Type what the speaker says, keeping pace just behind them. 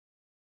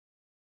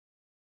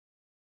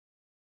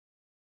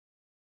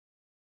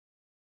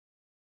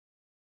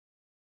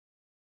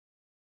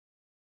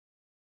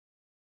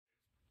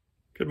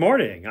Good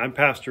morning. I'm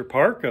Pastor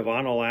Park of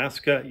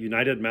Onalaska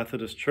United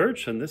Methodist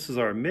Church, and this is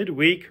our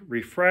midweek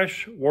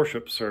Refresh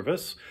worship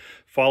service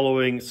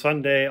following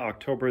Sunday,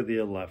 October the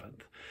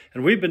 11th.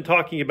 And we've been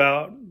talking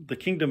about the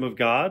kingdom of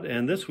God,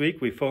 and this week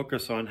we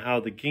focus on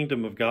how the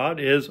kingdom of God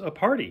is a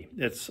party.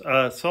 It's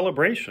a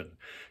celebration,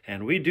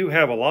 and we do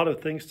have a lot of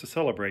things to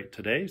celebrate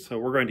today, so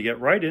we're going to get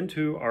right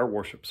into our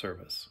worship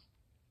service.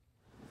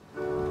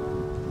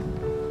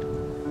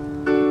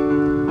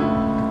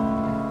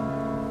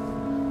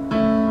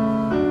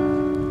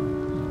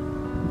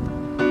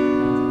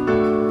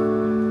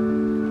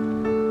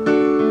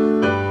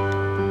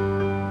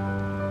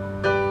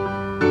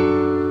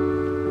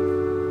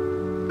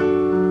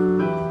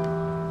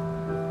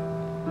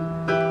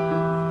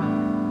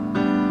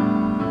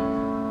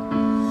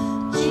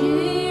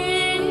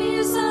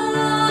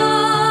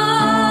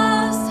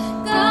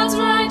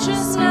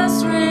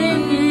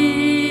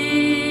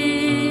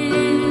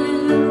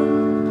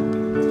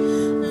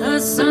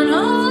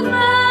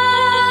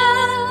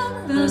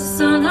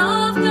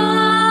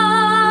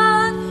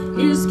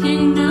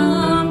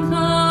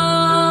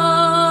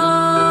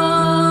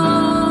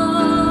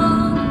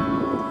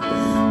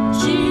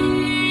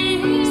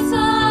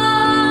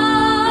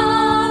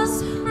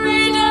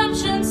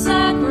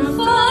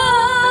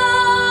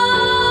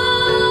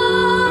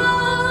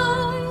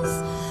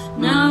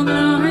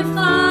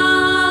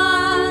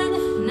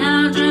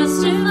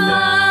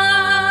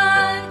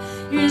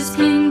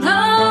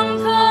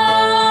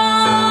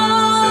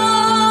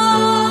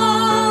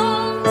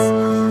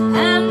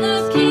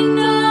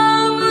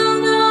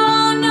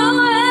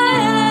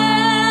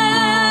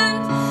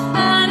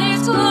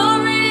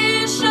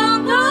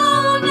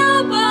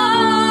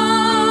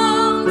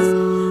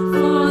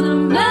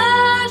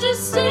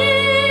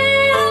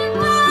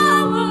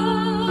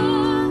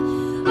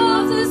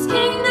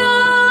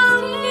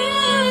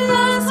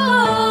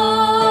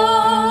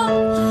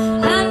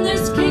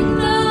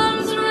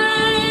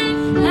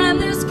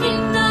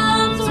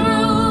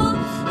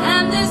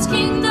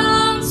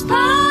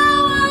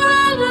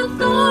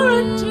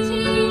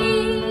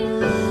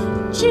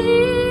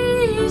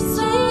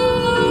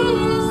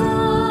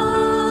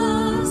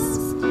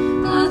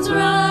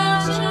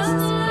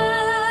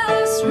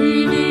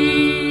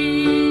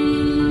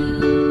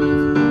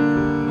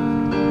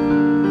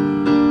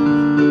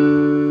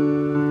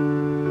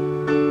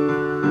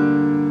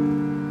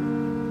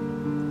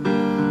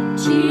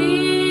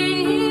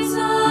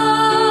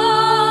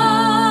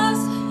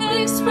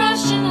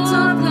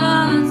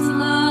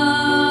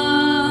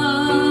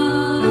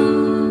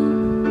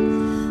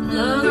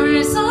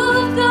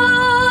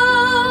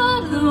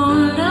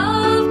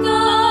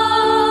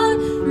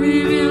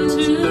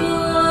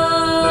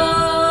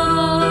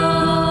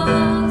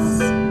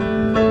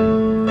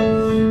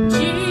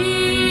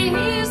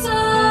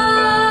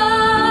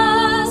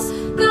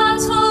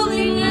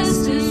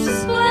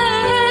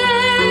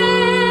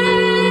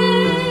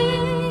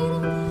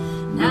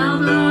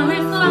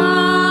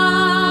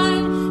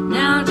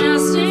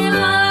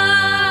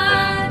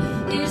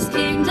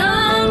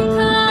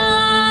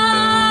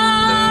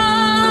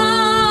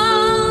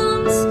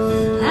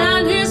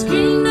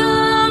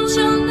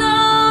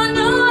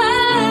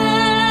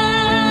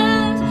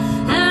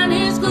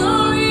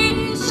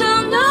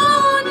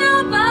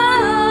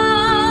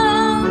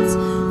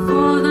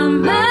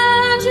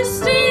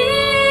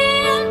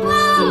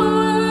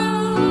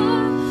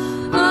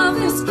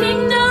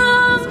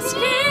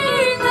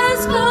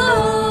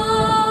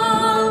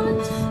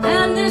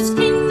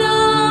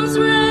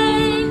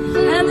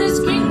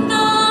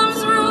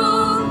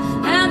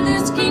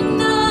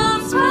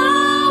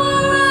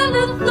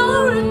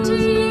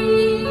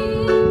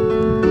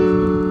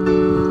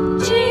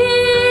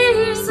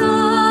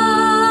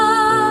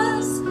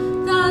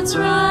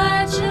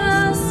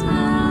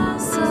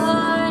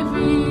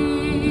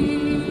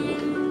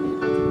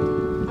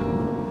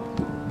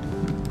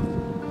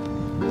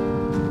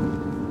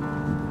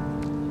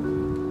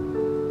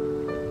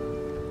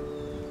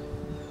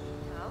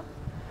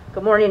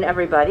 Good morning,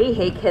 everybody.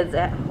 Hey, kids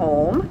at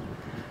home.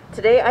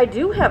 Today I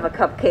do have a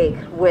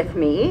cupcake with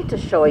me to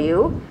show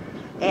you.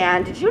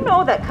 And did you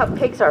know that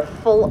cupcakes are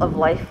full of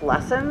life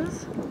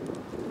lessons?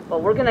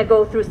 Well, we're going to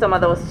go through some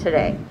of those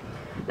today.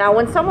 Now,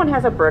 when someone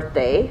has a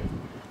birthday,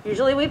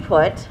 usually we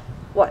put,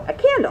 a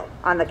candle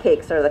on the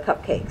cakes or the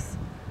cupcakes.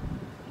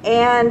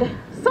 And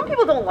some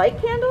people don't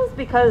like candles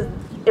because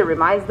it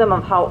reminds them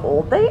of how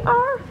old they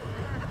are.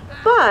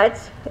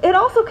 But it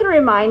also can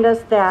remind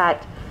us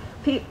that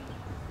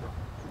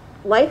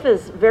life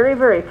is very,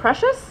 very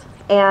precious,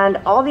 and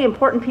all the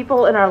important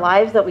people in our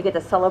lives that we get to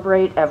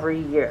celebrate every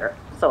year.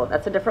 So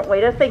that's a different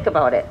way to think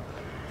about it.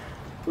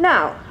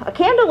 Now, a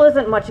candle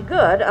isn't much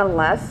good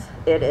unless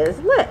it is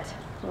lit.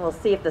 We'll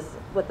see if this,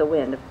 with the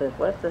wind,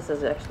 what if this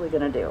is actually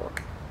going to do.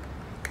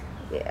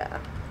 Yeah.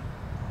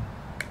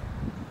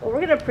 Well,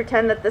 we're going to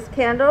pretend that this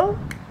candle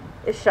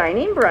is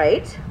shining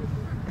bright.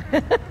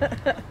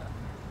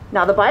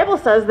 Now, the Bible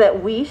says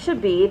that we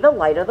should be the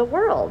light of the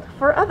world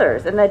for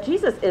others, and that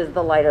Jesus is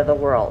the light of the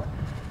world.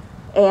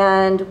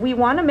 And we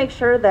want to make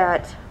sure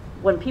that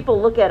when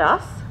people look at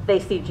us, they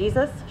see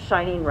Jesus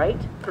shining right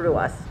through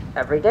us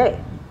every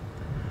day.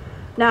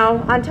 Now,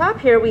 on top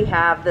here we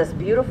have this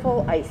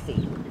beautiful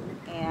icy,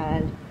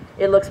 and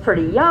it looks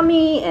pretty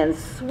yummy and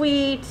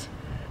sweet,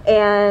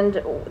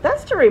 and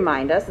that's to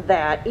remind us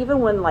that even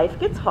when life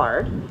gets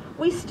hard,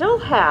 we still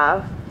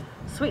have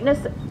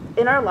sweetness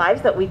in our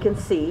lives that we can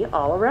see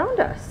all around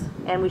us,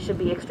 and we should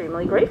be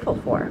extremely grateful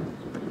for.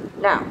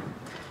 Now,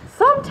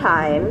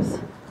 sometimes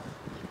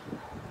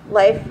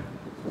life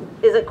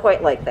isn't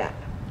quite like that.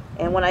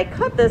 And when I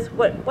cut this,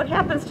 what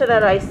happens to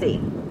that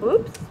icing?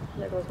 Oops,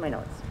 there goes my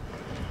notes.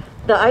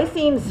 The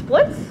icing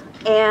splits,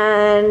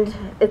 and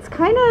it's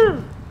kind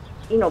of,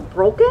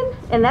 broken,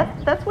 and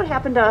that's what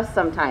happened to us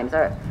sometimes.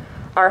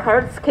 Our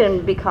hearts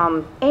can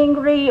become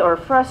angry or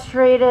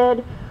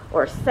frustrated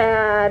or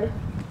sad.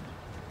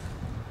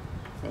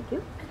 Thank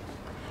you.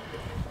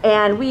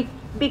 And we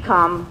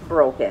become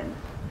broken.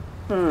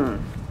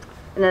 And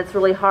it's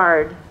really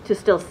hard to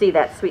still see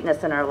that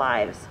sweetness in our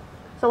lives.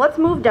 So let's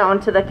move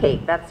down to the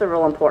cake. That's the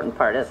real important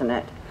part, isn't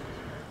it?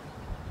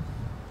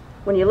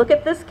 When you look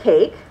at this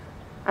cake,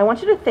 I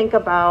want you to think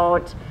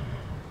about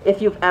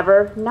if you've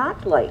ever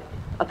not liked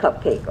a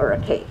cupcake or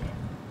a cake.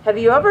 Have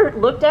you ever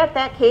looked at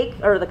that cake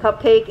or the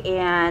cupcake,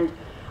 and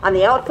on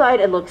the outside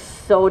it looks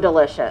so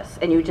delicious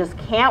and you just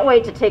can't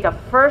wait to take a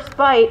first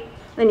bite,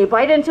 then you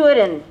bite into it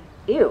and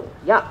ew,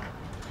 yuck.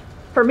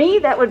 For me,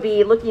 that would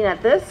be looking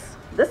at this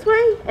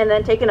way and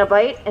then taking a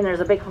bite and there's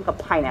a big hunk of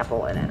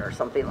pineapple in it or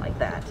something like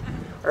that,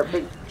 or a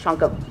big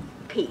chunk of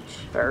peach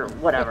or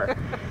whatever.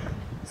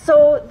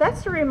 So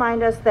that's to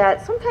remind us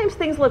that sometimes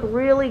things look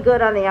really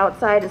good on the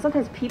outside and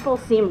sometimes people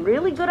seem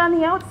really good on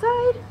the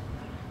outside,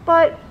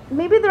 but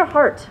maybe their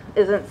heart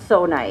isn't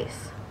so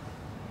nice.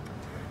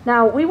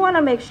 Now, we want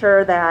to make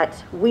sure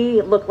that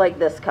we look like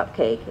this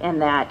cupcake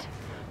and that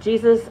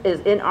Jesus is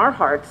in our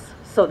hearts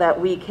so that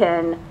we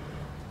can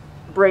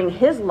bring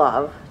his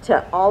love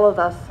to all of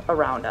us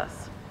around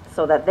us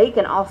so that they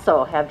can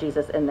also have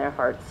Jesus in their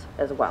hearts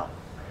as well.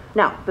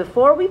 Now,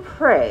 before we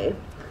pray,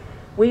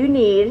 we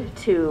need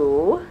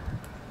to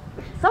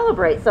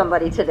celebrate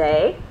somebody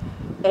today,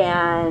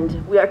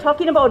 and we are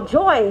talking about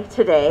joy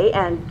today,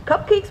 and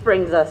cupcakes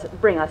bring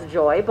us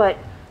joy, but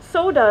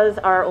so does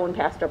our own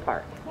Pastor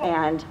Park.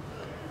 And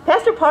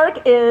Pastor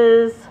Park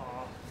is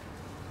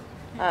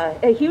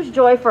a huge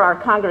joy for our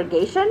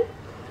congregation,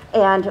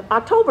 and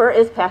October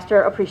is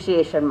Pastor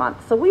Appreciation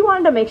Month, so we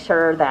wanted to make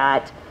sure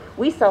that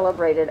we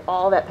celebrated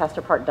all that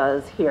Pastor Park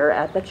does here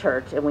at the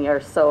church, and we are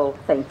so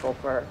thankful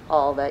for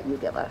all that you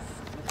give us.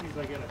 Seems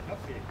like a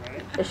cupcake,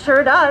 right? It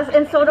sure does,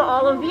 and so do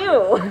all of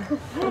you.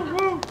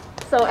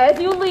 So as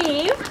you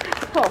leave,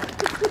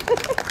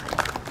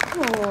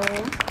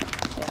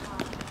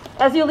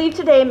 as you leave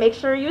today, make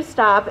sure you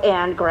stop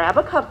and grab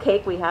a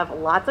cupcake. We have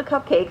lots of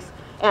cupcakes.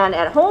 And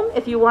at home,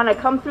 if you want to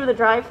come through the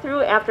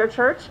drive-thru after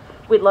church,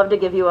 we'd love to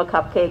give you a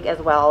cupcake as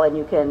well, and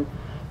you can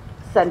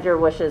send your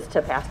wishes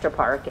to Pastor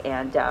Park.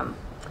 And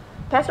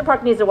Pastor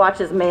Park needs to watch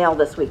his mail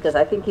this week because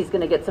I think he's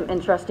going to get some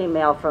interesting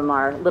mail from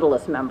our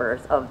littlest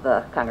members of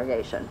the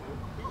congregation.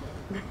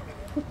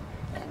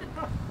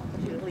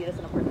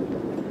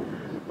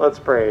 Let's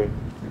pray.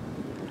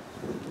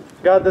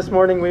 God, this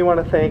morning we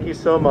want to thank you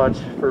so much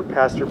for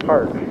Pastor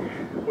Park.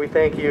 We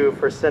thank you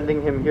for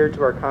sending him here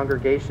to our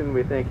congregation.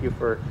 We thank you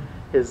for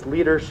his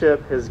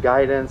leadership, his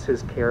guidance,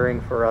 his caring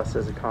for us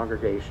as a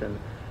congregation.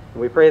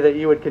 And we pray that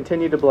you would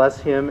continue to bless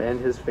him and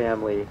his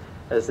family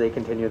as they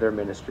continue their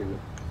ministry.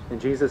 In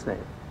Jesus'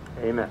 name,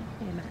 amen.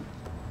 Amen.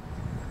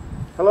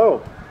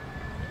 Hello.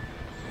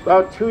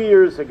 About 2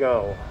 years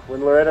ago,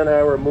 when Loretta and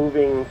I were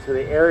moving to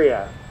the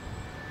area,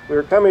 we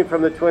were coming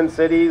from the Twin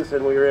Cities,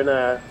 and we were in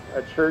a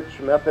church,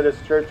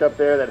 Methodist church up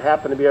there that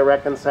happened to be a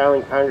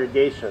reconciling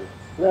congregation.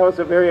 And that was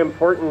a very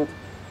important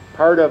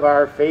part of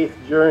our faith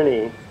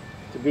journey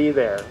to be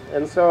there.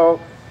 And so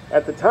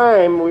at the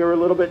time, we were a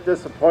little bit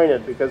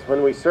disappointed because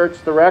when we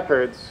searched the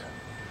records,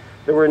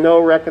 there were no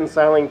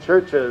reconciling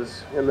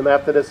churches in the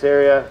Methodist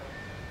area,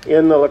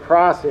 in the La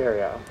Crosse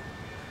area.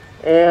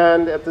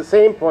 And at the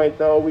same point,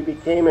 though, we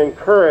became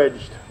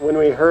encouraged when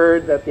we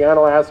heard that the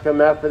Onalaska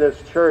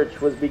Methodist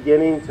Church was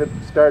beginning to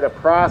start a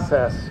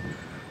process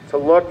to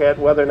look at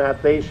whether or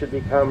not they should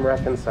become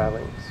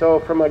reconciling. So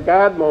from a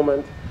God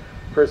moment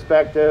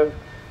perspective,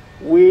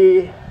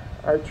 we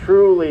are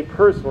truly,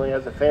 personally,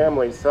 as a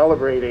family,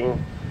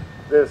 celebrating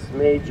this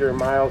major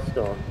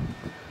milestone.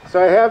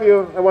 So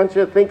I want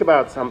you to think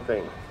about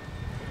something.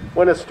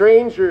 When a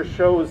stranger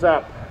shows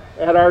up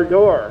at our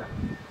door,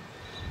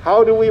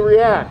 how do we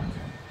react?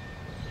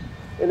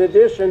 In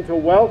addition to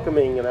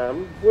welcoming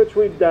them, which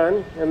we've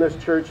done, and this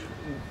church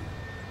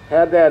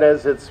had that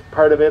as its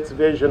part of its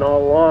vision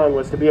all along,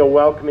 was to be a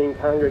welcoming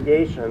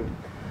congregation.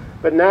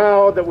 But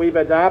now that we've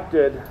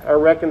adopted our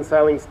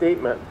reconciling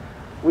statement,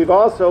 we've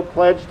also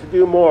pledged to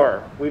do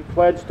more. We've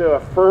pledged to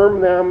affirm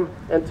them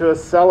and to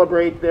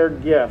celebrate their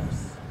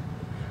gifts.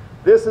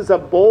 This is a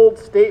bold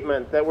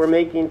statement that we're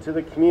making to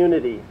the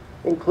community,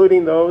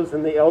 including those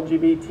in the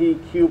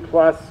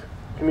LGBTQ+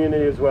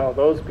 community as well,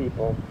 those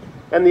people,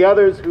 and the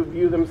others who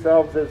view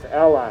themselves as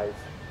allies.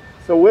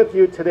 So with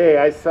you today,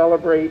 I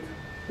celebrate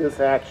this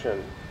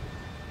action.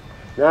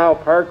 Now,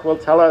 Park will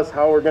tell us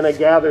how we're going to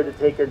gather to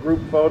take a group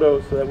photo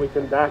so that we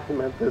can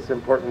document this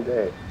important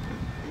day.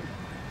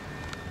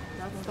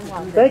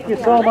 Thank you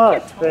so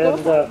much.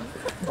 And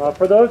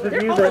for those of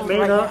you that may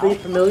not be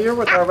familiar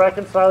with our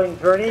reconciling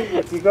journey,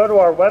 if you go to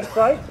our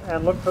website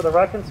and look for the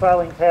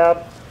reconciling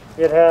tab,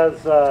 it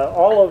has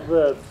all of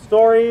the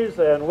stories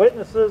and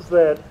witnesses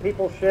that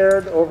people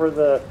shared over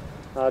the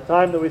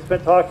time that we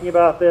spent talking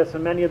about this,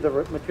 and many of the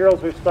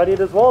materials we've studied,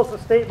 as well as the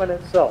statement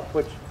itself,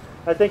 which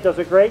I think does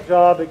a great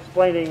job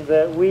explaining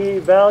that we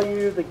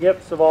value the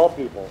gifts of all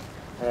people,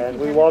 and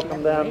we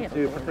welcome them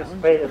to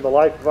participate in the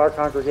life of our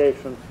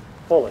congregation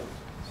fully.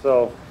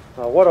 So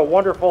what a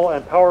wonderful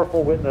and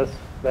powerful witness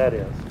that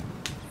is.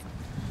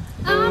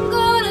 I'm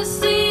gonna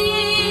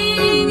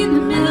sing in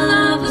the middle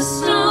of a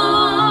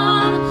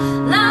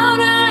storm,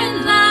 louder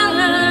and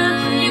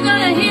louder, you're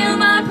gonna hear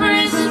my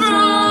praises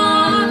roar.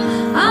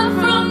 Up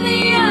from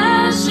the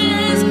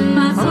ashes,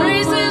 my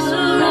praises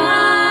will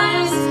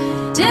rise.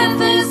 Death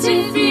is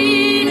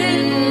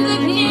defeated, the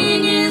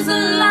King is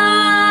alive.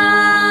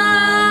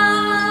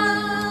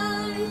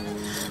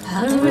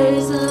 I'll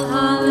raise a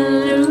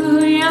hallelujah.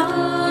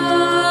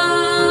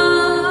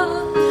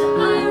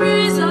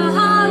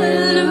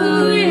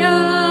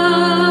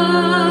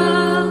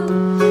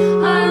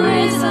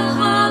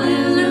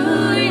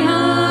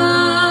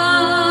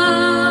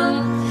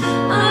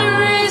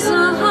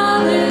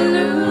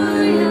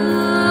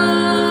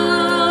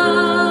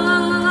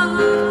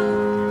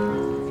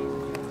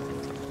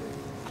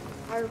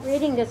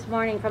 This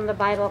morning from the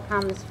Bible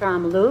comes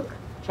from Luke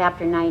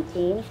chapter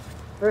 19,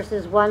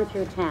 verses 1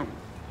 through 10.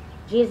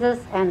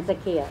 Jesus and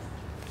Zacchaeus.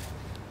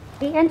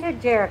 He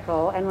entered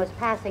Jericho and was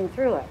passing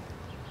through it.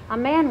 A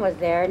man was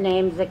there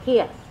named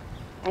Zacchaeus,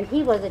 and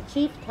he was a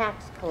chief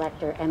tax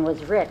collector and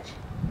was rich.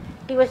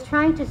 He was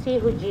trying to see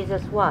who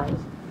Jesus was,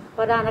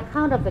 but on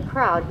account of the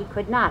crowd he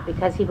could not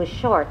because he was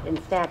short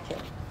in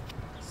stature.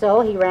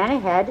 So he ran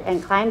ahead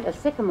and climbed a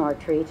sycamore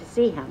tree to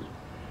see him,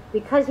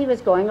 because he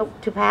was going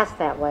to pass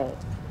that way.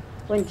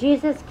 When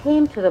Jesus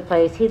came to the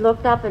place, he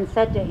looked up and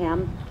said to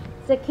him,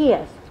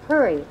 Zacchaeus,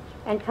 hurry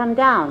and come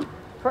down,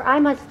 for I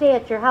must stay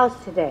at your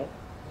house today.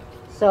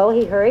 So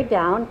he hurried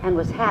down and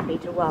was happy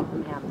to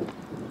welcome him.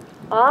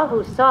 All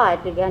who saw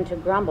it began to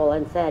grumble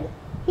and said,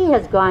 he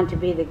has gone to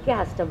be the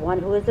guest of one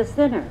who is a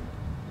sinner.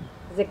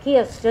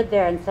 Zacchaeus stood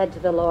there and said to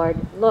the Lord,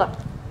 look,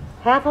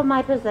 half of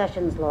my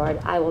possessions, Lord,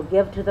 I will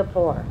give to the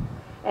poor.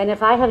 And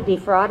if I have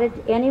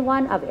defrauded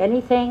anyone of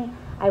anything,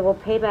 I will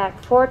pay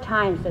back 4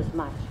 times as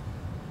much.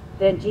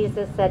 Then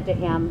Jesus said to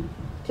him,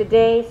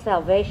 today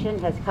salvation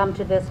has come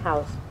to this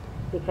house,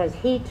 because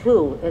he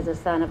too is a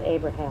son of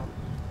Abraham.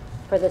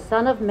 For the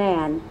Son of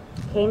Man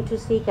came to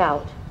seek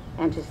out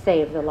and to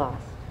save the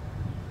lost.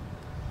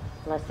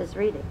 Bless this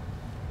reading.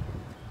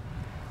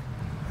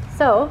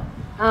 So,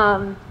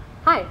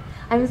 hi,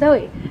 I'm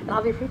Zoe, and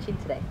I'll be preaching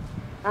today.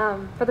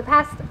 For the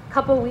past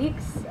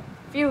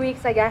few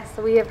weeks, I guess,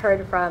 we have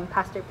heard from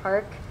Pastor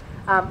Park,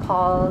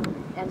 Paul,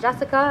 and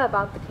Jessica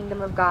about the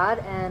kingdom of God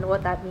and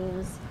what that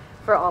means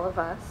for all of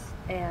us.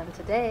 And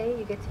today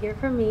you get to hear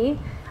from me.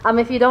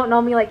 If you don't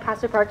know me, like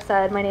Pastor Park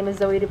said, my name is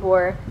Zoe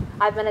DeBoer.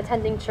 I've been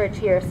attending church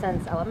here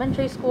since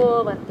elementary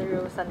school, went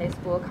through Sunday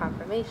school,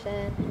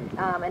 confirmation,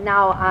 and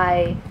now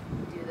I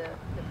do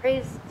the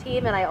praise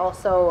team, and I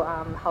also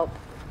help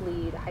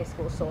lead high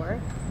school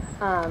SOAR.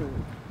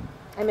 I'm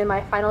in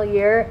my final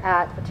year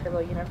at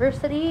Viterbo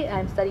University.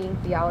 I'm studying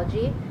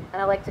theology,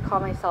 and I like to call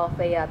myself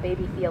a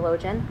baby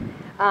theologian.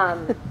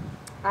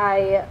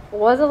 I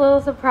was a little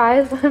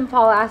surprised when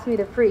Paul asked me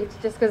to preach,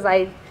 just because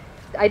I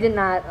did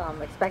not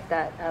expect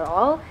that at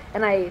all,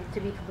 and I, to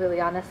be completely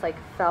honest,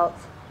 felt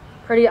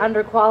pretty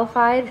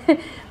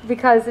underqualified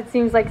because it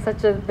seems like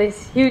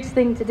this huge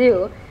thing to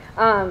do.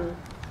 But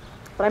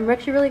I'm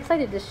actually really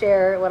excited to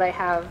share what I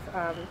have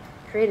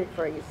created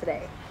for you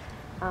today.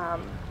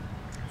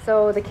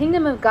 So the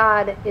kingdom of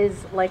God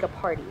is like a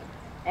party,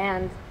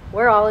 and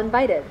we're all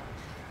invited.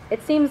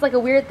 It seems like a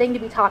weird thing to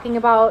be talking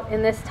about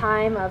in this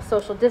time of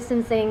social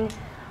distancing,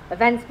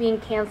 events being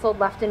canceled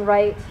left and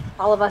right,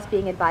 all of us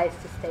being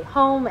advised to stay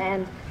home,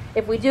 and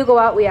if we do go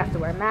out, we have to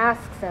wear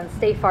masks and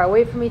stay far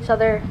away from each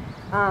other.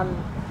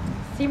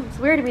 Seems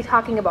weird to be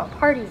talking about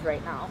parties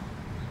right now,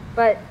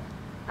 but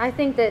I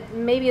think that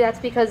maybe that's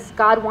because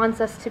God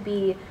wants us to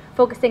be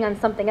focusing on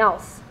something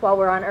else while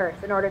we're on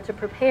earth in order to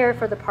prepare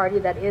for the party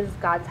that is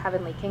God's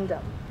heavenly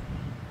kingdom.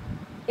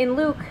 In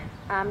Luke,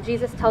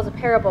 Jesus tells a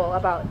parable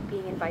about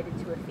being invited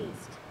to a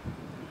feast.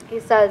 He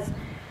says,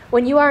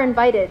 when you are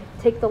invited,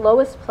 take the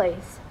lowest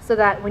place, so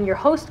that when your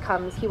host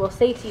comes, he will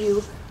say to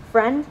you,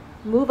 friend,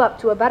 move up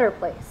to a better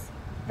place.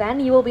 Then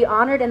you will be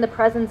honored in the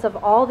presence of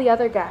all the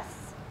other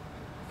guests.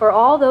 For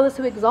all those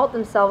who exalt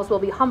themselves will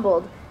be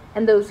humbled,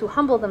 and those who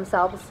humble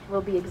themselves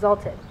will be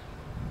exalted.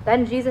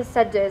 Then Jesus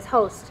said to his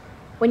host,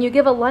 when you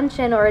give a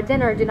luncheon or a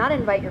dinner, do not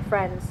invite your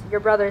friends,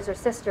 your brothers or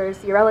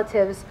sisters, your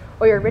relatives,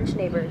 or your rich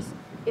neighbors.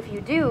 If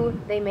you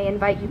do, they may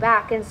invite you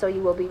back, and so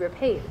you will be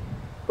repaid.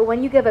 But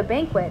when you give a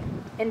banquet,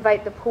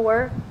 invite the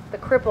poor, the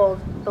crippled,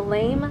 the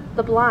lame,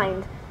 the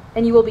blind,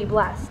 and you will be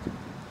blessed.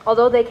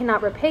 Although they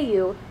cannot repay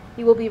you,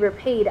 you will be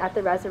repaid at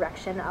the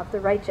resurrection of the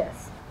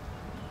righteous."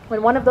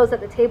 When one of those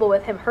at the table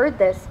with him heard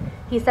this,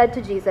 he said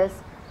to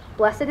Jesus,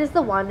 "Blessed is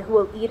the one who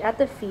will eat at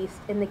the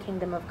feast in the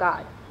kingdom of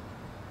God."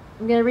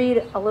 I'm going to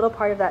read a little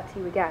part of that to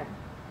you again.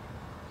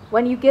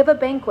 "When you give a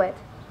banquet,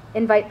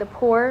 invite the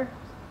poor,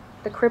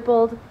 the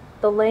crippled,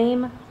 the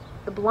lame,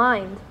 the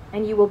blind,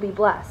 and you will be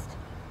blessed.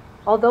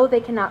 Although they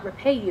cannot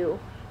repay you,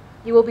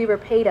 you will be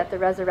repaid at the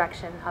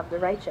resurrection of the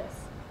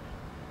righteous."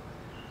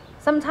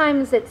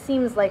 Sometimes it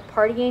seems like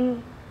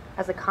partying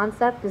as a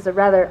concept is a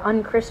rather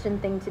unchristian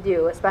thing to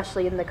do,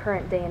 especially in the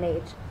current day and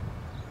age.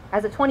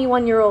 As a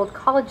 21-year-old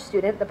college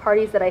student, the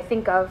parties that I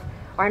think of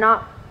are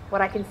not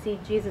what I can see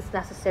Jesus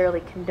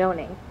necessarily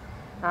condoning.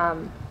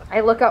 I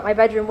look out my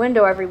bedroom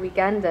window every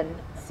weekend and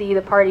see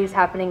the parties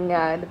happening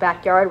in the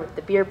backyard with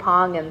the beer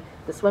pong and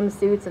the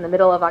swimsuits in the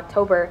middle of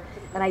October,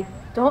 and I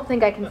don't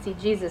think I can see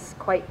Jesus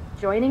quite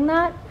joining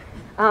that.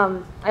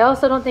 I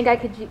also don't think I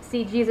could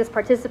see Jesus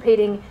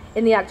participating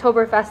in the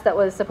Oktoberfest that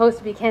was supposed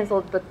to be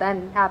canceled but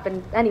then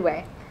happened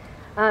anyway.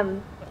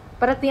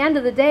 But at the end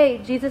of the day,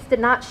 Jesus did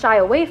not shy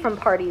away from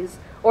parties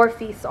or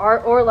feasts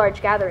or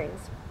large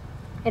gatherings.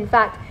 In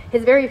fact,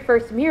 his very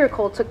first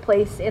miracle took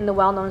place in the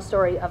well-known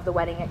story of the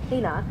wedding at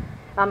Cana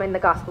in the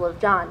Gospel of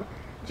John.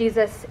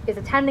 Jesus is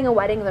attending a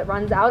wedding that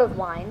runs out of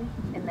wine,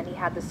 and then he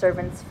had the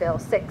servants fill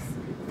 6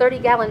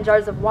 30-gallon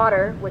jars of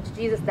water, which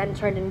Jesus then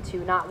turned into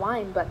not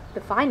wine, but the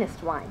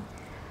finest wine.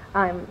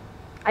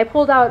 I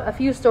pulled out a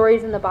few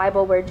stories in the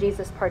Bible where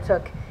Jesus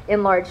partook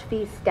in large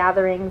feasts,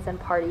 gatherings, and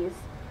parties.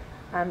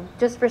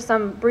 Just for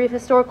some brief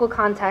historical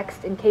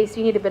context, in case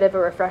you need a bit of a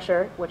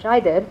refresher, which I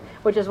did,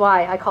 which is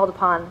why I called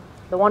upon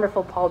the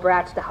wonderful Paul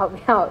Bratch to help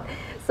me out.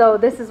 So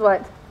this is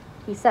what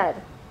he said.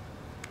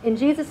 In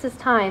Jesus'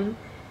 time,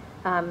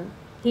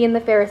 he and the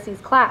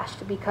Pharisees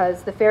clashed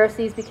because the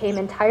Pharisees became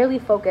entirely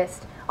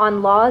focused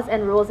on laws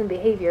and rules and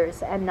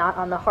behaviors and not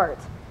on the heart.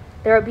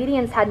 Their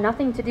obedience had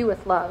nothing to do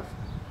with love.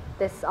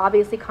 This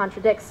obviously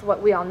contradicts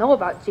what we all know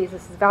about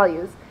Jesus'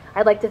 values.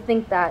 I'd like to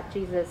think that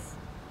Jesus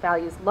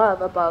values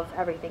love above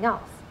everything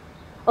else.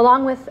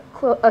 Along with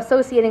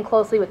associating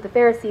closely with the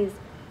Pharisees,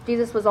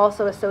 Jesus was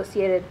also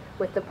associated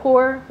with the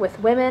poor, with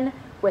women,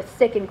 with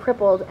sick and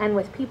crippled, and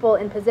with people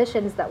in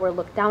positions that were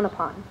looked down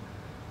upon.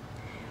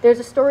 There's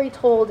a story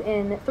told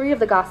in 3 of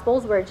the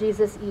Gospels where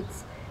Jesus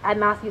eats at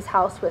Matthew's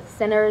house with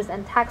sinners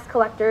and tax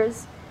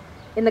collectors.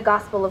 In the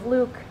Gospel of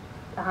Luke,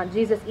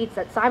 Jesus eats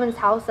at Simon's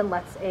house and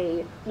lets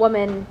a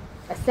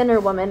sinner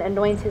woman,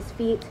 anoint his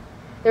feet.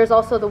 There's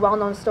also the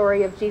well-known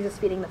story of Jesus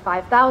feeding the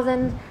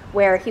 5,000,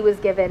 where he was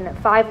given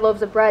 5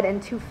 loaves of bread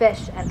and 2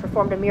 fish and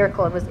performed a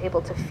miracle and was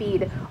able to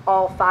feed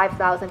all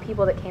 5,000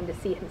 people that came to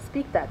see him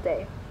speak that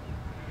day.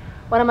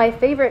 One of my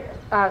favorite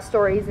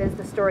stories is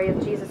the story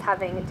of Jesus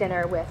having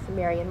dinner with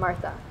Mary and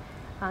Martha.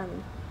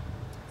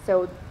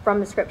 So from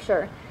the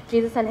scripture,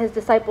 Jesus and his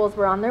disciples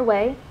were on their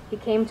way. He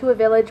came to a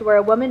village where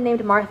a woman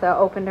named Martha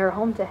opened her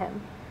home to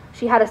him.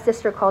 She had a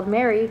sister called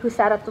Mary who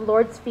sat at the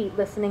Lord's feet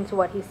listening to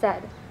what he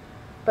said.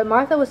 But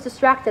Martha was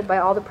distracted by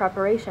all the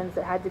preparations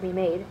that had to be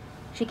made.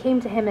 She came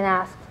to him and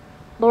asked,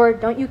 "Lord,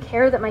 don't you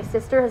care that my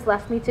sister has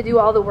left me to do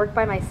all the work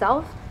by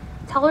myself?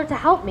 Tell her to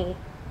help me."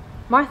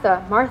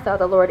 "Martha, Martha,"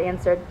 the Lord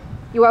answered,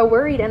 "you are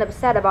worried and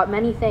upset about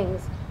many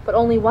things, but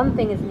only one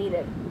thing is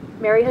needed.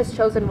 Mary has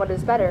chosen what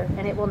is better,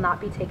 and it will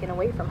not be taken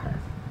away from her."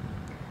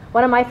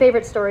 One of my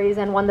favorite stories,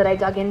 and one that I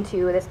dug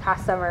into this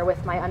past summer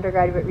with my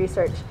undergraduate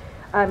research,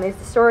 is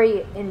the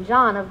story in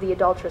John of the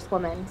adulterous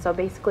woman. So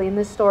basically in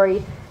this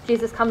story,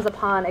 Jesus comes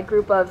upon a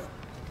group of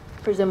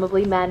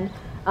presumably men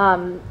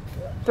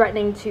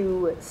threatening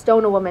to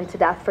stone a woman to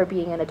death for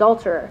being an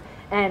adulterer.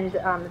 And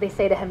they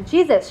say to him,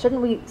 "Jesus,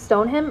 shouldn't we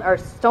stone him or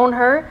stone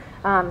her?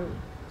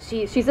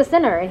 She's a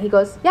sinner." And he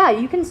goes, "Yeah,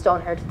 you can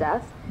stone her to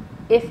death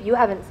if you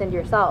haven't sinned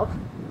yourself."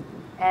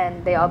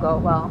 And they all go,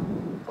 "Well,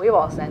 we've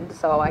all sinned,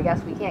 so I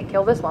guess we can't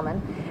kill this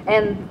woman."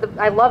 And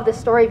I love this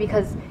story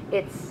because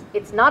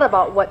it's not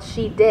about what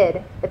she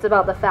did. It's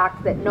about the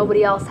fact that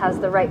nobody else has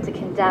the right to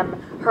condemn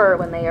her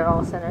when they are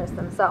all sinners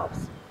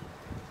themselves.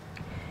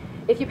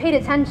 If you paid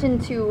attention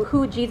to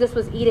who Jesus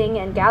was eating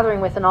and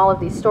gathering with in all of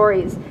these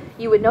stories,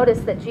 you would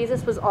notice that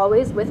Jesus was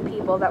always with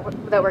people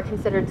that were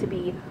considered to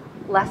be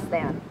less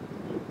than.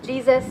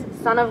 Jesus,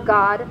 Son of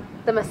God,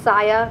 the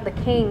Messiah, the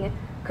King,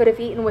 could have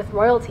eaten with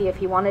royalty if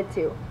he wanted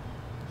to.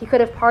 He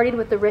could have partied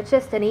with the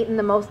richest and eaten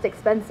the most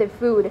expensive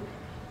food,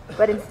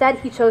 but instead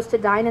he chose to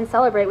dine and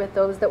celebrate with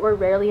those that were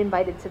rarely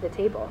invited to the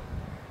table.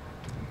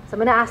 So I'm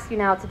going to ask you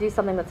now to do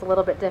something that's a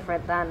little bit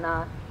different than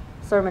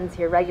sermons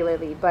here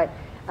regularly, but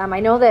I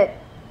know that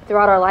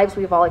throughout our lives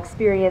we've all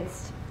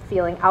experienced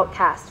feeling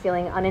outcast,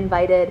 feeling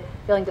uninvited,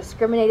 feeling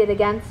discriminated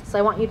against. So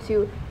I want you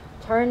to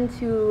turn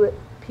to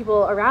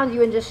people around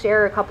you and just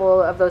share a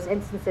couple of those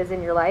instances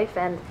in your life,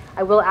 and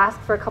I will ask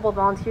for a couple of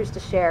volunteers to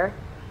share.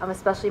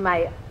 Especially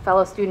my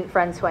fellow student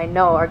friends who I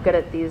know are good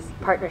at these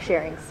partner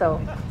sharings. So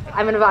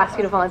I'm going to ask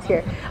you to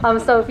volunteer.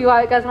 So if you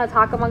guys want to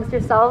talk amongst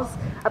yourselves,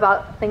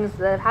 about things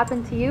that have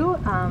happened to you,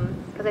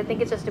 because I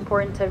think it's just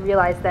important to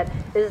realize that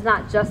this is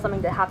not just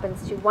something that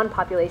happens to one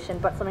population,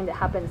 but something that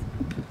happens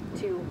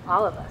to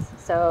all of us.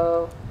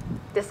 So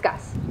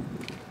discuss.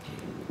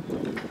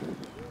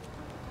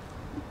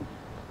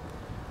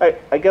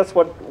 I guess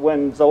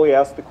when Zoe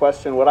asked the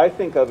question, what I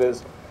think of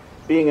is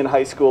being in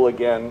high school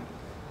again,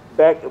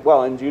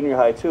 well, in junior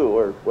high too,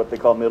 or what they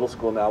call middle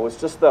school now, was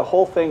just the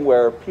whole thing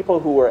where people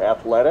who were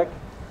athletic,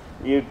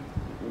 you'd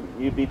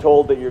be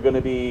told that you're going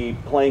to be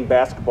playing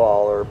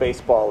basketball or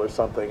baseball or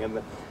something,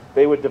 and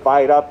they would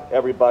divide up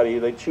everybody.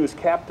 They'd choose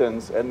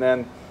captains, and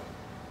then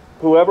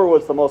whoever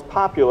was the most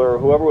popular, or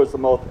whoever was the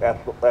most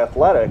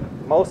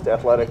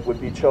athletic would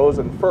be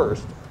chosen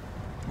first.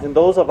 And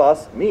those of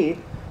us, me,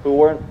 who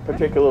weren't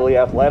particularly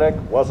athletic,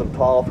 wasn't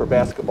tall for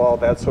basketball,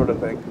 that sort of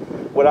thing,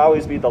 would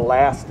always be the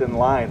last in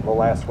line, the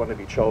last one to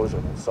be chosen.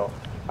 And so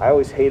I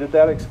always hated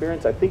that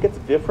experience. I think it's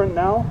different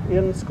now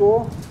in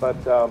school, but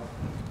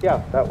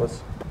yeah, that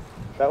was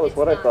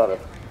what I thought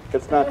of.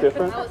 It's not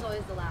different? I was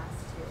always the last,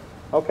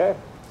 too. Okay.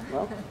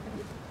 Well.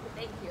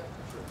 Thank you.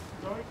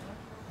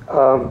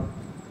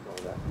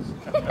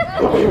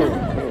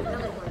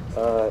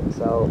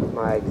 So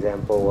my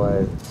example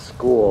was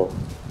school.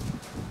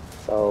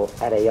 So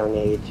at a young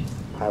age,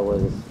 I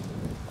was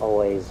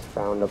always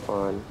frowned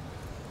upon,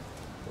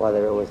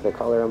 whether it was the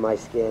color of my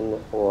skin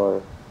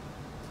or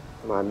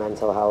my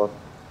mental health.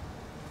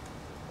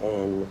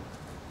 And,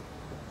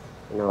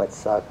 you know, it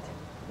sucked,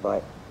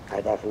 but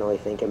I definitely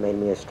think it made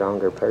me a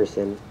stronger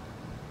person,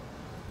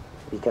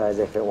 because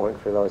if it weren't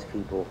for those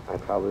people, I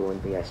probably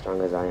wouldn't be as strong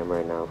as I am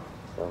right now.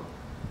 So.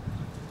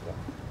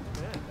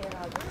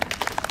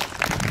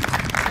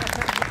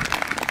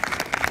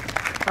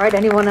 All right,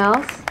 anyone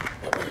else?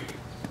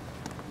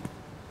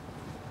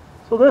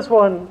 So this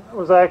one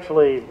was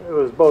actually, it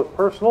was both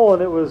personal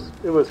and it was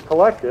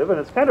collective, and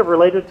it's kind of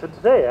related to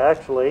today,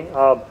 actually.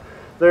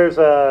 There's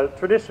a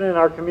tradition in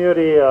our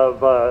community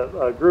of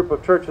a group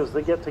of churches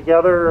that get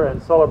together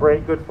and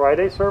celebrate Good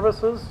Friday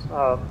services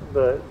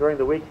during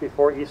the week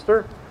before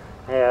Easter.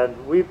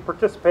 And we've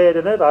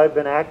participated in it. I've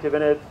been active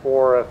in it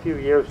for a few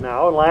years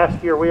now. And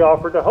last year we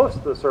offered to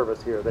host the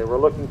service here. They were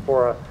looking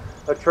for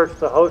a church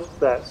to host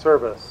that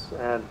service.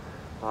 And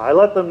I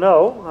let them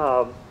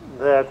know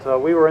that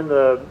we were in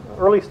the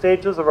early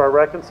stages of our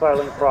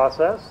reconciling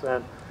process,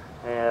 and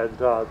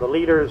the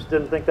leaders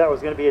didn't think that was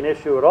going to be an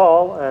issue at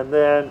all. And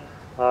then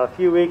a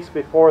few weeks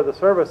before the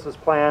service was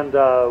planned,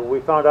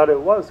 we found out it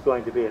was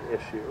going to be an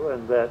issue,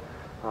 and that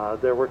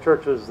there were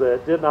churches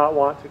that did not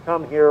want to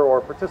come here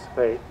or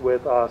participate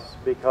with us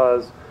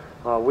because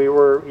we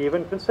were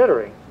even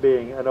considering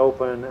being an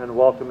open and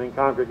welcoming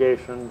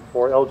congregation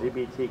for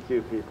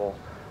LGBTQ people.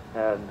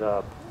 And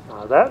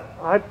that,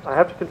 I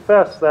have to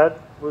confess, that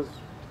was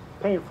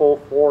painful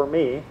for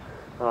me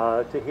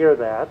to hear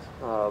that.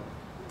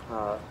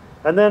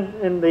 And then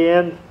in the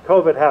end,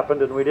 COVID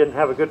happened and we didn't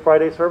have a Good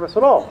Friday service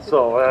at all.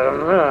 So I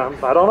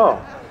don't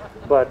know.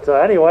 But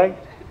anyway,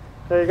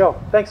 there you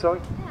go. Thanks, Zoe.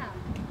 Yeah.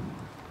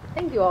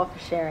 Thank you all for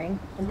sharing.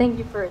 And thank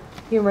you for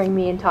humoring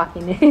me and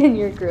talking in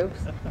your groups.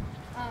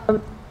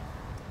 Am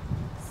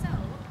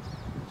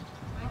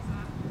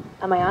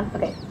I on?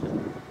 Okay.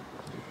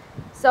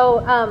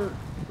 So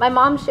my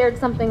mom shared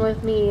something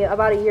with me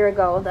about a year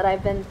ago that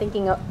I've been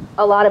thinking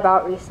a lot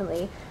about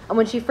recently. And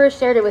when she first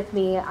shared it with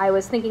me, I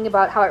was thinking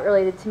about how it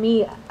related to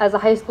me as a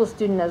high school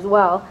student as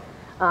well,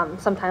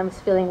 sometimes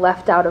feeling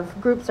left out of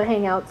groups or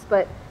hangouts.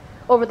 But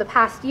over the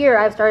past year,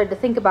 I've started to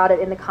think about it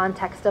in the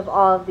context of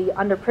all of the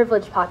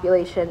underprivileged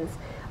populations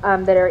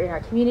that are in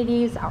our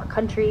communities, our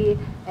country,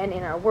 and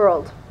in our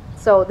world.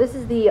 So this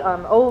is the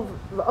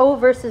O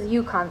versus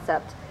U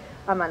concept,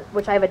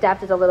 which I've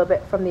adapted a little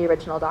bit from the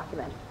original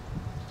document.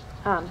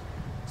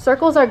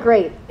 Circles are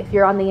great if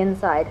you're on the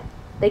inside.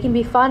 They can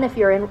be fun if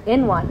you're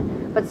in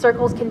one, but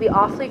circles can be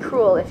awfully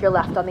cruel if you're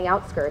left on the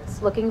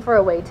outskirts, looking for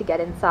a way to get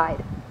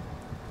inside.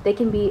 They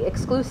can be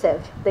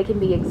exclusive, they can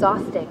be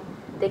exhausting,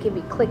 they can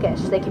be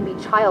cliquish, they can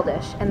be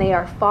childish, and they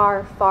are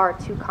far, far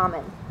too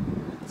common.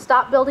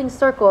 Stop building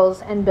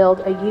circles and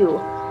build a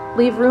U.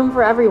 Leave room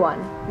for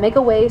everyone. Make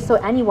a way so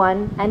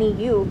anyone, any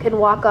you, can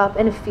walk up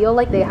and feel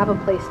like they have a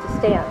place to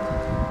stand.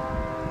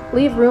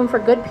 Leave room for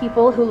good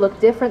people who look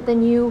different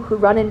than you, who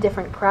run in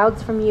different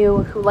crowds from you,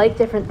 who like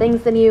different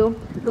things than you,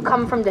 who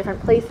come from different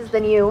places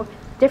than you.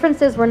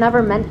 Differences were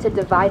never meant to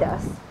divide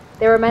us.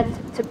 They were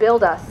meant to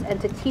build us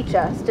and to teach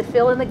us, to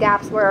fill in the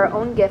gaps where our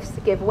own gifts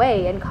give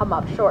way and come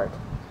up short.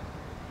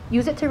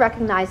 Use it to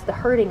recognize the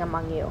hurting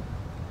among you.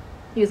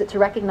 Use it to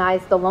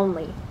recognize the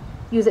lonely.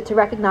 Use it to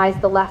recognize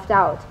the left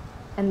out.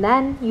 And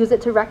then use it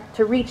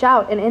to reach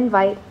out an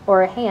invite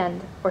or a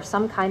hand or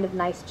some kind of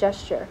nice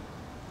gesture.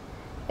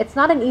 It's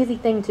not an easy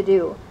thing to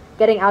do,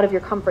 getting out of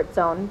your comfort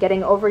zone,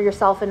 getting over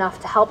yourself enough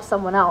to help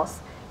someone else,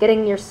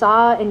 getting your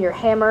saw and your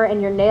hammer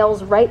and your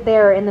nails right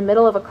there in the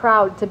middle of a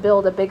crowd to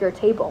build a bigger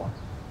table.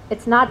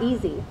 It's not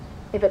easy.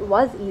 If it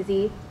was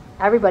easy,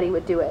 everybody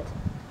would do it.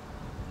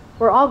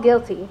 We're all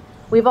guilty.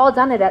 We've all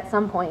done it at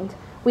some point.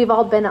 We've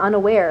all been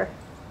unaware.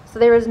 So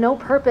there is no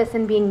purpose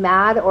in being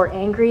mad or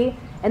angry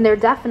and there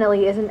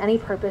definitely isn't any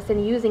purpose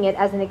in using it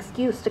as an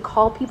excuse to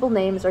call people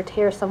names or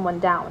tear someone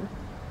down.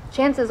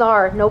 Chances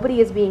are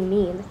nobody is being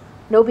mean.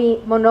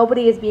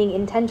 Nobody is being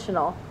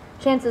intentional.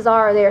 Chances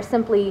are they are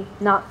simply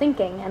not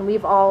thinking, and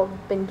we've all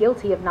been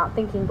guilty of not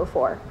thinking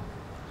before.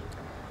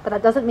 But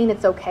that doesn't mean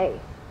it's okay.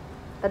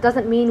 That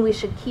doesn't mean we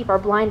should keep our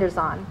blinders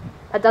on.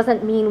 That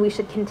doesn't mean we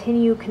should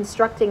continue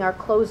constructing our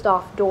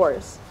closed-off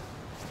doors.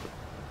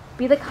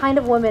 Be the kind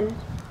of woman,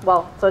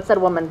 well, so it said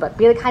woman, but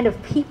be the kind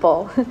of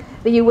people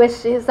that you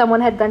wish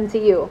someone had been to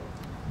you.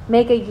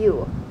 Make a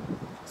you.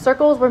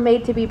 Circles were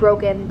made to be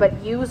broken,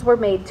 but U's were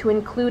made to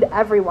include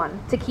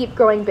everyone, to keep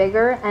growing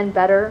bigger and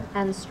better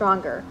and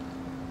stronger.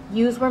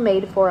 U's were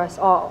made for us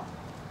all.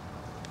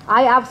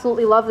 I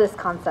absolutely love this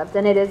concept,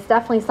 and it is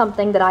definitely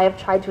something that I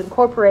have tried to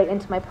incorporate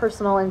into my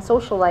personal and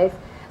social life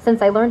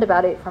since I learned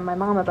about it from my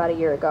mom about a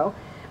year ago.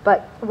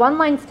 But one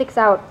line sticks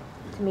out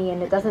to me,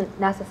 and it doesn't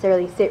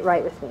necessarily sit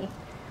right with me.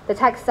 The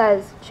text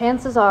says,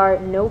 chances are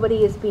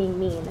nobody is being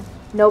mean.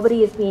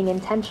 Nobody is being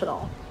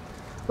intentional.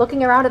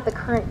 Looking around at the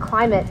current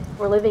climate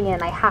we're living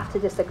in, I have to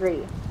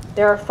disagree.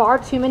 There are far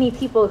too many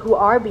people who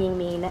are being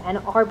mean and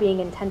are being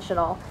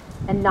intentional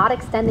and not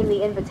extending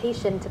the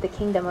invitation to the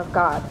kingdom of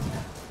God.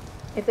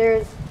 If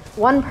there's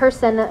one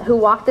person who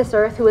walked this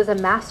earth who was a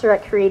master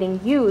at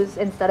creating U's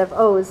instead of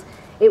O's,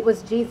 it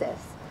was Jesus.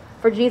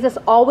 For Jesus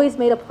always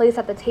made a place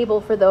at the table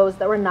for those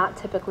that were not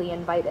typically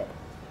invited.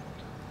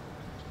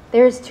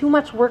 There is too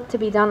much work to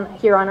be done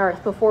here on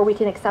earth before we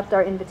can accept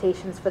our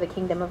invitations for the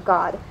kingdom of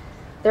God.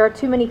 There are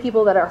too many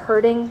people that are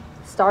hurting,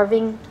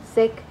 starving,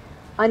 sick,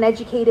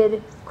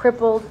 uneducated,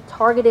 crippled,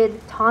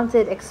 targeted,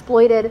 taunted,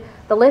 exploited.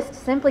 The list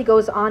simply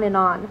goes on and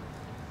on.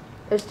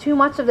 There's too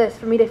much of this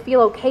for me to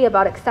feel okay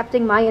about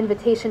accepting my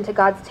invitation to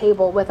God's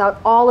table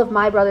without all of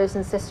my brothers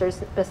and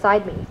sisters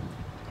beside me.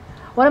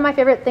 One of my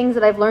favorite things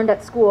that I've learned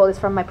at school is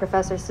from my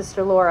professor,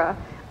 Sister Laura,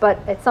 but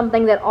it's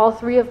something that all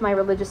three of my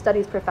religious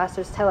studies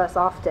professors tell us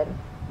often.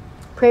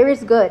 Prayer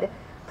is good,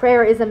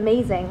 prayer is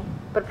amazing,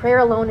 but prayer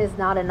alone is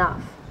not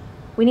enough.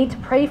 We need to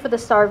pray for the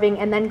starving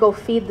and then go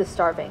feed the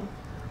starving.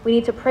 We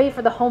need to pray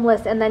for the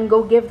homeless and then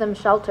go give them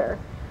shelter.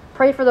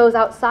 Pray for those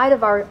outside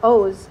of our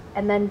O's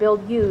and then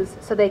build U's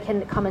so they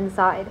can come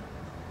inside.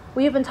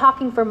 We have been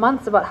talking for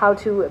months about how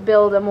to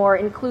build a more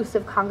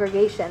inclusive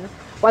congregation,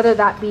 whether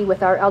that be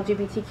with our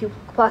LGBTQ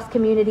plus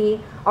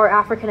community, our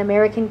African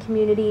American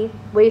community,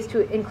 ways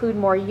to include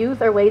more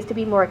youth, or ways to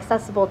be more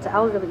accessible to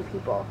elderly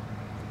people.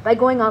 By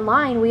going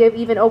online, we have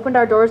even opened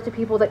our doors to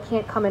people that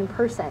can't come in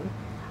person.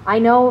 I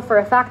know for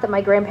a fact that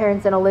my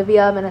grandparents in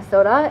Olivia,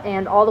 Minnesota,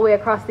 and all the way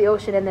across the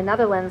ocean in the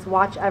Netherlands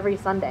watch every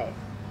Sunday.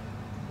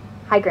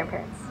 Hi,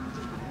 grandparents.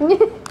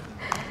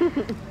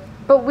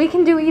 But we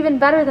can do even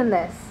better than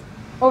this.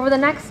 Over the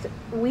next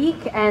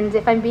week, and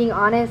if I'm being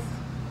honest,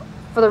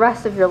 for the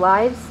rest of your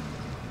lives,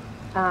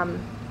 I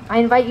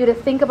invite you to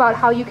think about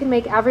how you can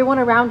make everyone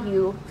around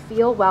you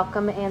feel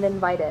welcome and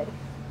invited.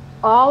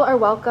 All are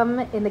welcome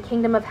in the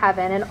kingdom of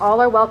heaven, and all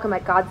are welcome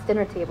at God's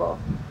dinner table.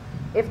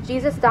 If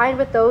Jesus dined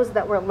with those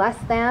that were less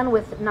than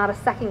with not a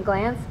second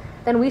glance,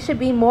 then we should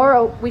be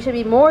more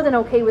than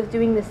okay with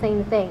doing the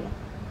same thing.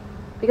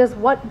 Because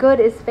what good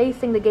is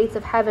facing the gates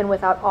of heaven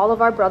without all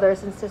of our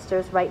brothers and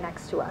sisters right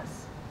next to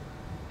us?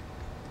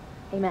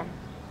 Amen.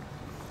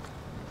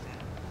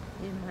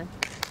 Amen.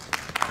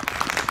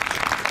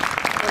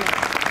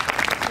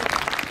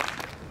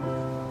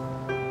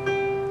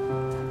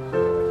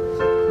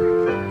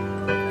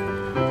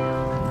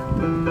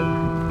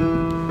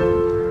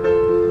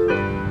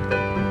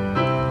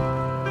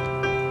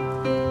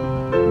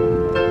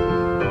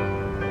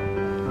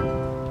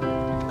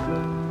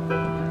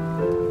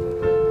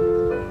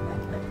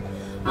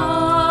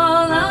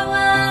 All are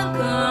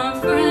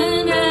welcome,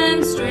 friend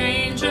and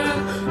stranger,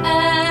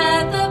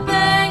 at the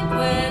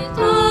banquet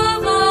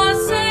of our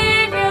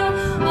Savior.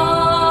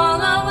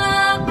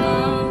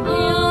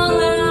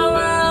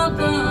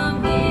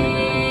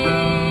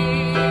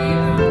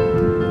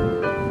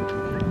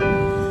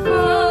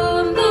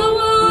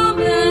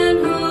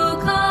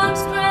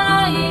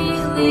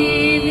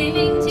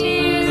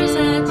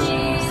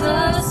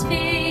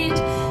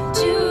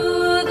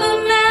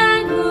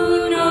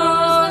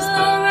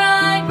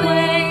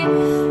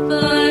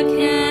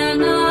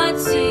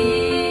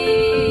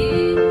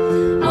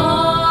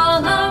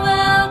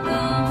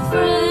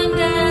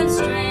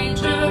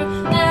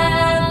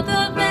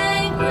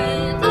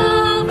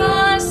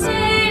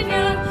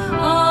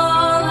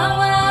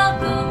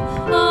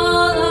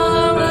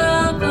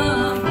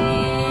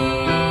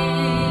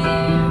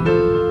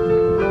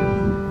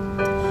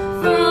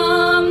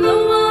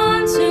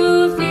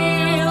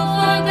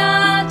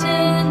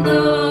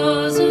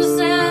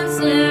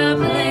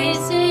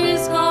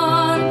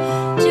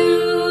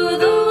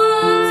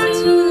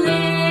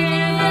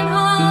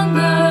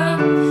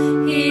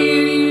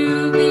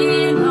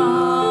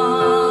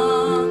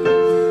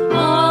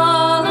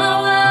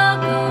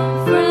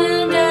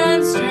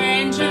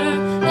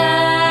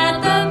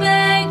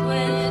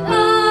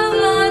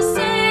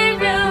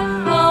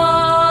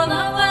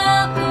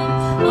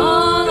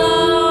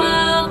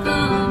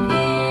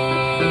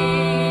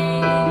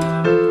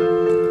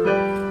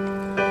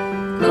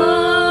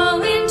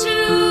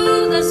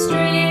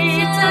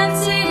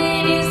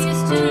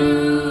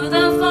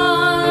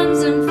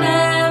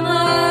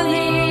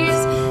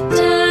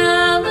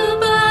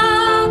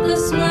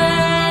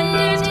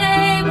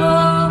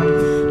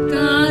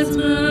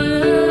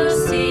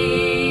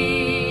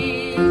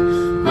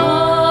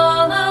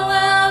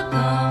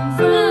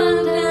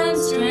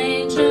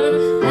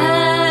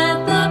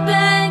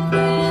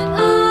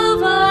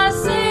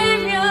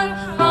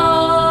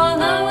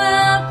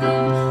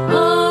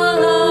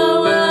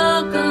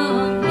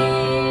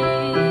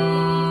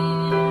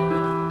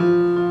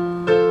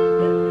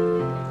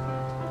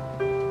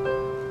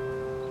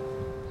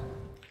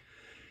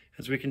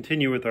 As we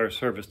continue with our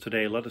service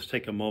today, let us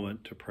take a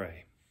moment to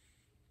pray.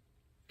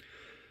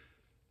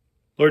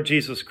 Lord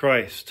Jesus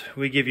Christ,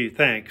 we give you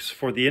thanks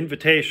for the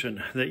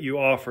invitation that you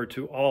offer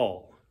to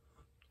all,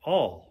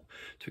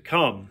 to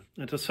come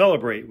and to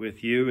celebrate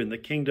with you in the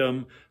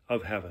kingdom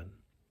of heaven.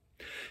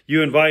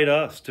 You invite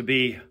us to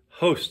be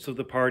hosts of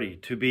the party,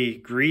 to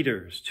be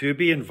greeters, to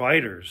be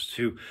inviters,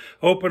 to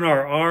open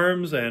our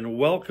arms and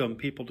welcome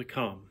people to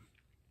come.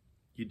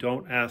 You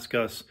don't ask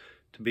us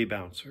to be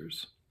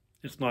bouncers.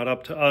 It's not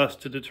up to us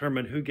to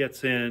determine who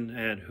gets in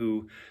and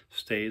who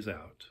stays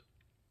out.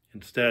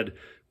 Instead,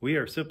 we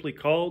are simply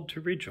called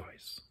to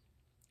rejoice.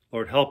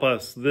 Lord, help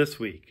us this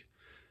week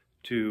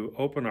to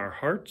open our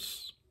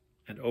hearts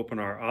and open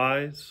our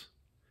eyes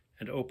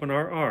and open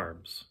our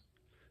arms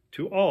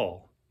to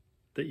all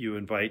that you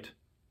invite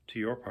to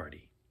your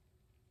party.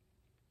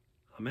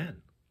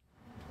 Amen.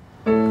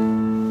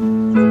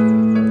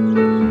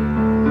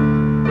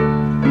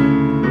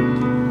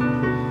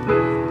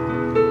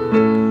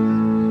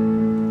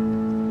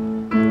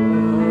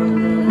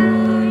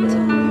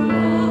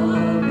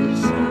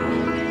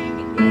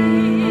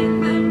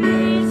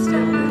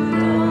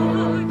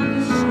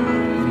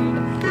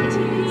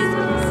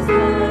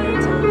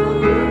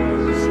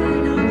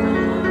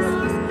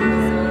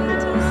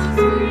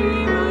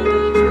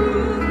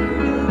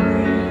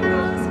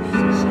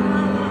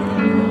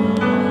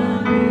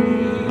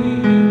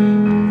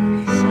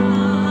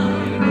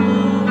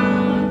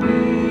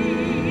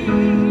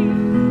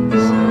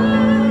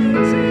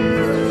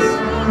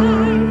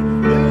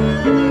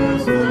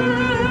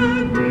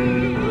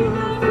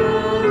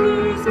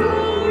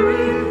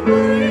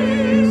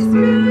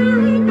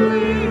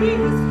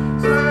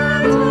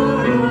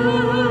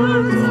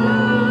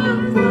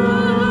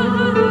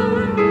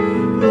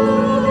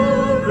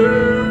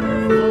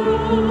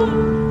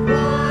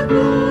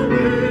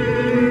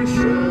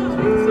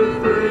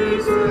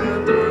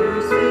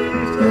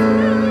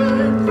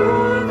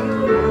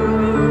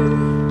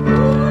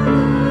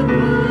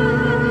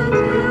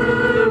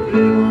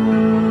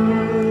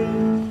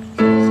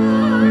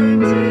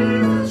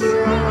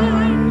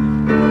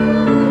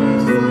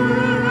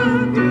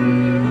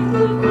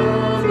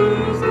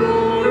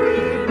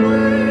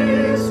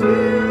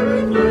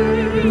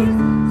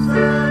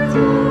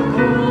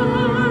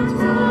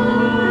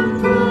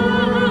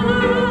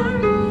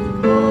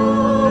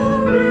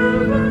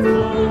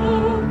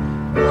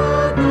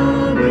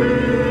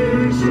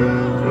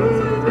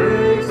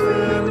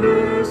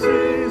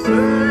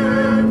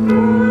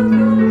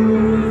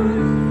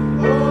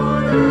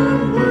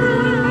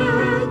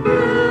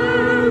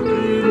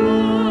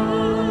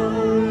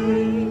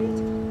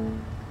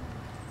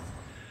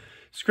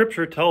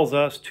 Scripture tells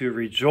us to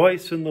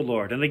rejoice in the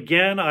Lord. And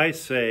again, I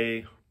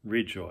say,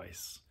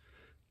 rejoice.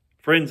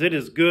 Friends, it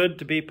is good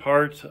to be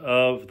part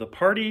of the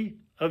party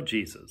of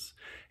Jesus.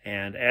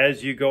 And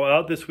as you go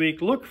out this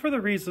week, look for the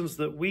reasons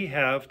that we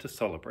have to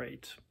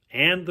celebrate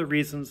and the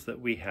reasons that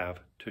we have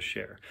to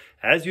share.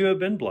 As you have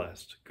been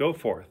blessed, go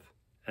forth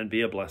and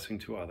be a blessing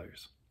to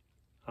others.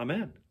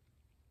 Amen.